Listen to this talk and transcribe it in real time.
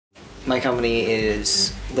My company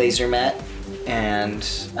is Laser Mat, and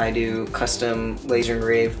I do custom laser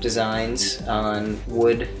engraved designs on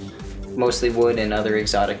wood, mostly wood and other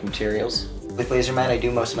exotic materials. With Laser Mat, I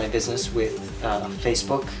do most of my business with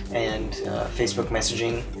Facebook and Facebook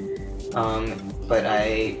messaging, but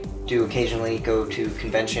I do occasionally go to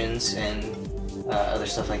conventions and other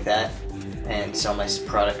stuff like that and sell my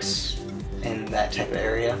products in that type of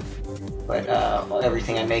area. But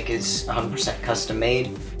everything I make is 100% custom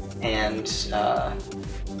made, and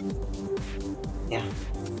yeah.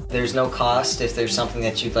 There's no cost. If there's something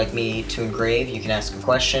that you'd like me to engrave, you can ask a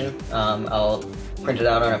question. I'll print it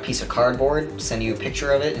out on a piece of cardboard, send you a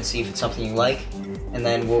picture of it, and see if it's something you like, and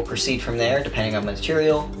then we'll proceed from there depending on the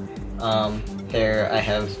material. I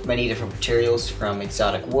have many different materials, from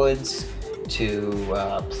exotic woods to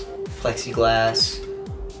plexiglass,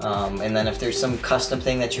 and then if there's some custom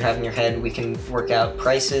thing that you have in your head, we can work out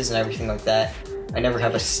prices and everything like that. I never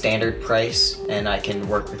have a standard price, and I can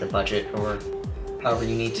work with a budget or however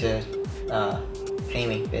you need to pay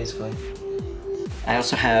me, basically. I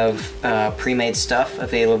also have pre-made stuff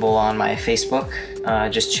available on my Facebook.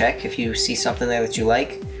 Just check if you see something there that you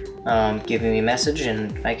like. Give me a message,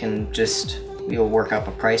 and we'll work up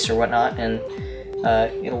a price or whatnot, and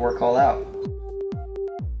it'll work all out.